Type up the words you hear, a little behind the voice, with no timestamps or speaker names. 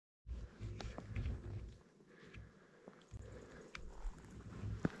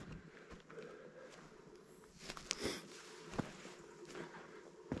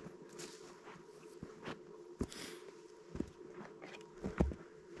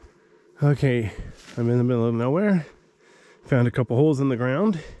Okay, I'm in the middle of nowhere. Found a couple holes in the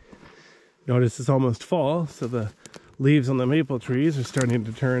ground. Notice it's almost fall, so the leaves on the maple trees are starting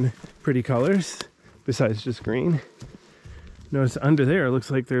to turn pretty colors, besides just green. Notice under there, it looks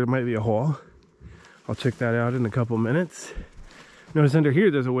like there might be a hole. I'll check that out in a couple minutes. Notice under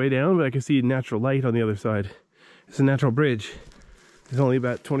here, there's a way down, but I can see natural light on the other side. It's a natural bridge. It's only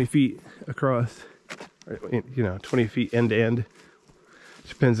about 20 feet across, you know, 20 feet end to end.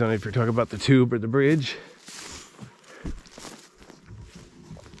 Depends on if you're talking about the tube or the bridge.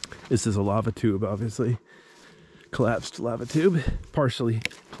 This is a lava tube, obviously. Collapsed lava tube. Partially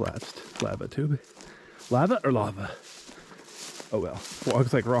collapsed lava tube. Lava or lava? Oh well.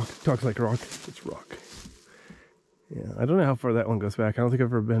 Walks like rock, talks like rock. It's rock. Yeah, I don't know how far that one goes back. I don't think I've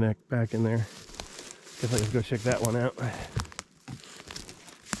ever been back in there. Guess I can go check that one out.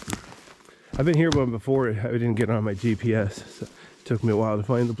 I've been here one before. I didn't get on my GPS, so it took me a while to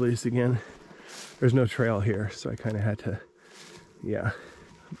find the place again. There's no trail here, so I kind of had to, yeah,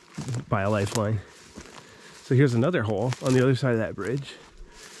 buy a lifeline. So here's another hole on the other side of that bridge.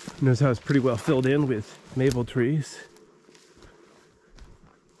 Notice how it's pretty well filled in with maple trees.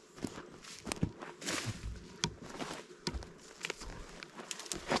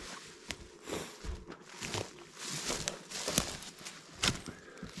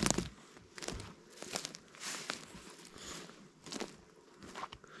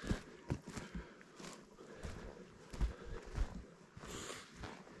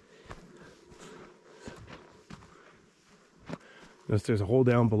 Notice there's a hole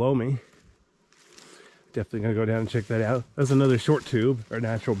down below me. Definitely gonna go down and check that out. That's another short tube or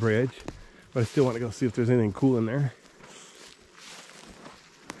natural bridge, but I still want to go see if there's anything cool in there.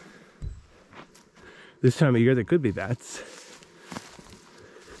 This time of year there could be bats.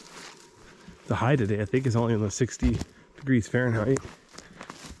 The high today I think is only in the 60 degrees Fahrenheit.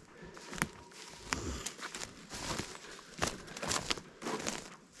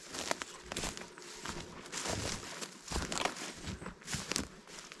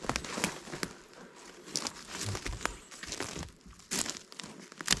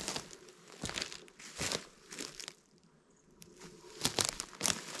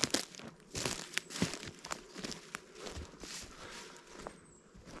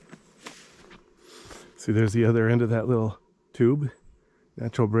 See, there's the other end of that little tube,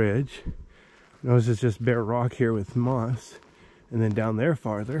 natural bridge. Notice it's just bare rock here with moss. And then down there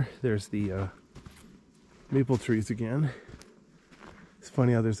farther, there's the maple trees again. It's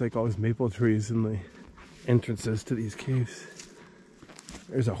funny how there's like all these maple trees in the entrances to these caves.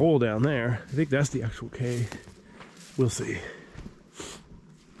 There's a hole down there. I think that's the actual cave. We'll see.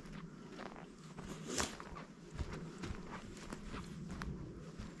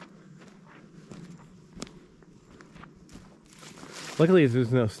 Luckily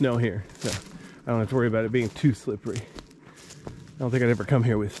there's no snow here, so I don't have to worry about it being too slippery. I don't think I'd ever come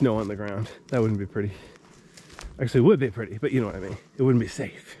here with snow on the ground. That wouldn't be pretty. Actually, it would be pretty, but you know what I mean. It wouldn't be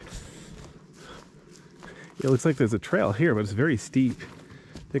safe. It looks like there's a trail here, but it's very steep.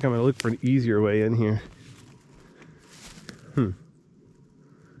 I think I'm gonna look for an easier way in here.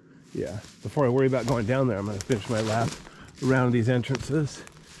 Yeah, before I worry about going down there, I'm gonna finish my lap around these entrances.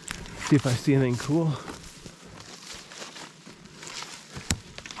 See if I see anything cool.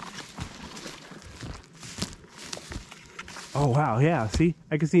 Oh wow, yeah, see?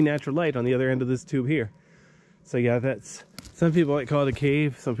 I can see natural light on the other end of this tube here. So yeah, that's, some people might call it a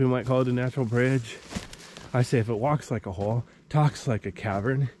cave, some people might call it a natural bridge. I say if it walks like a hole, talks like a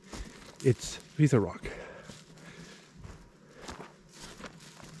cavern, it's a piece of rock.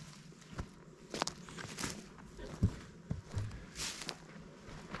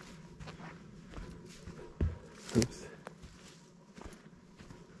 Oops.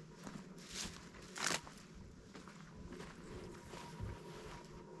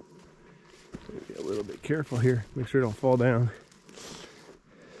 Be a little bit careful here, make sure I don't fall down.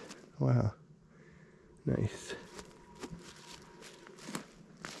 Wow, nice.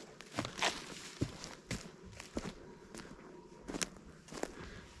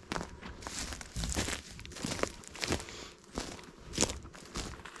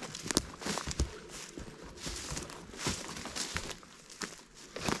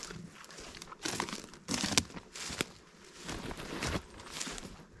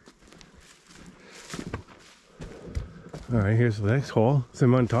 All right, here's the next hole. So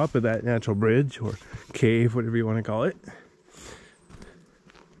I'm on top of that natural bridge or cave, whatever you want to call it.